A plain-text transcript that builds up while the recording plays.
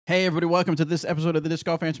Hey, everybody, welcome to this episode of the Disc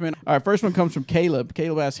Golf Answer Man. All right, first one comes from Caleb.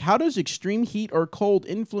 Caleb asks, how does extreme heat or cold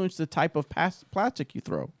influence the type of plastic you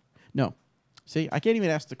throw? No. See, I can't even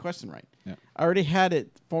ask the question right. Yeah. I already had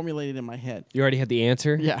it formulated in my head. You already had the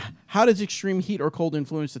answer? Yeah. How does extreme heat or cold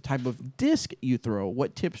influence the type of disc you throw?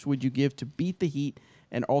 What tips would you give to beat the heat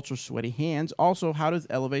and ultra sweaty hands? Also, how does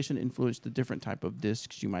elevation influence the different type of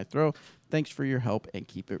discs you might throw? Thanks for your help and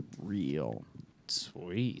keep it real.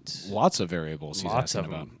 Sweet. Lots of variables he's Lots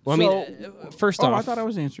asking of about. them. Well, I mean, first off. I thought I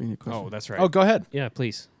was answering the question. Oh, that's right. Oh, go ahead. Yeah,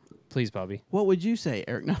 please. Please, Bobby. What would you say,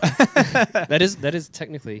 Eric? No. That is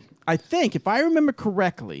technically. I think, if I remember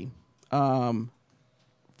correctly, from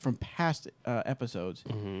past episodes,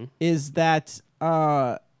 is that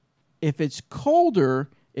if it's colder,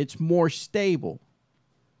 it's more stable.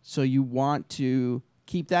 So you want to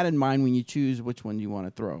keep that in mind when you choose which one you want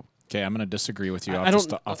to throw. Okay, I'm going to disagree with you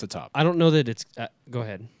off the top. I don't know that it's. Go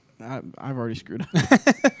ahead. I've already screwed up.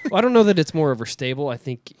 Well, I don't know that it's more overstable. I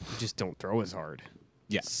think you just don't throw as hard.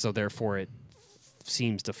 Yeah. So therefore, it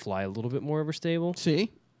seems to fly a little bit more overstable.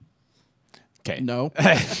 See? Okay. No.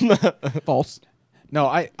 False. No,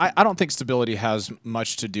 I don't think stability has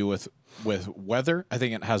much to do with weather. I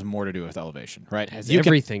think it has more to do with elevation, right? It has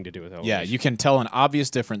everything to do with elevation. Yeah, you can tell an obvious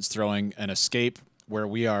difference throwing an escape where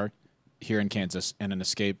we are here in Kansas and an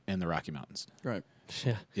escape in the Rocky Mountains. Right.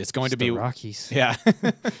 Yeah. It's going to be the Rockies. Yeah.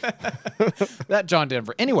 That John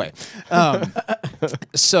Denver. Anyway,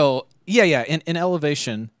 so yeah. In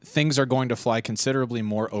elevation, things are going to fly considerably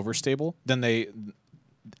more overstable than they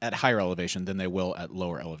at higher elevation than they will at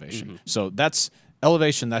lower elevation. So that's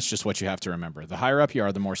elevation. That's just what you have to remember. The higher up you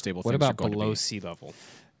are, the more stable What things are about going to be. below sea level?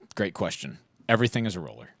 Great question. Everything is a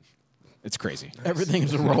roller. It's crazy. Everything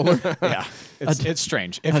is a roller. Yeah, it's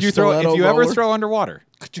strange. If you stiletto ever roller? throw underwater,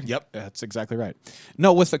 yep, that's exactly right.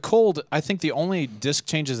 No, with the cold, I think the only disc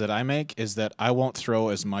changes that I make is that I won't throw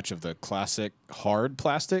as much of the classic hard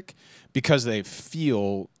plastic because they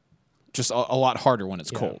feel just a lot harder when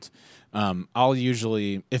it's cold. I'll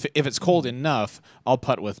usually, if it's cold enough, I'll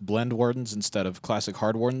putt with blend wardens instead of classic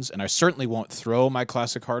hard wardens, and I certainly won't throw my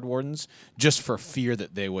classic hard wardens just for fear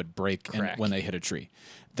that they would break when they hit a tree.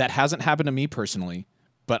 That hasn't happened to me personally,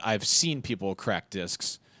 but I've seen people crack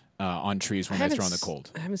discs on trees when they throw in the cold.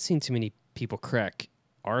 I haven't seen too many people crack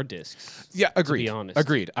our discs. Yeah, agreed. To be honest,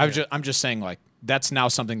 agreed. I'm just saying, like, that's now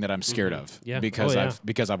something that I'm scared of. Yeah. Because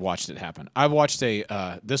I've watched it happen. I've watched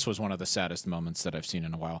this was one of the saddest moments that I've seen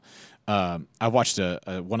in a while. I watched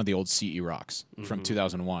one of the old CE rocks from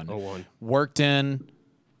 2001. 01. Worked in,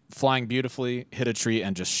 flying beautifully, hit a tree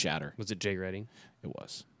and just shatter. Was it Jay Redding? It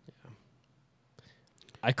was.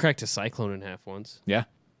 I cracked a cyclone in half once. Yeah.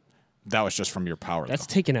 That was just from your power. That's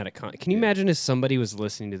taken out of context. Can you imagine if somebody was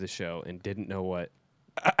listening to the show and didn't know what?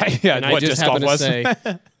 And I just happened to was? say,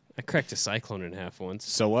 I cracked a cyclone in half once.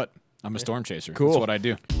 So what? I'm a storm chaser. Cool. That's what I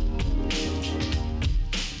do.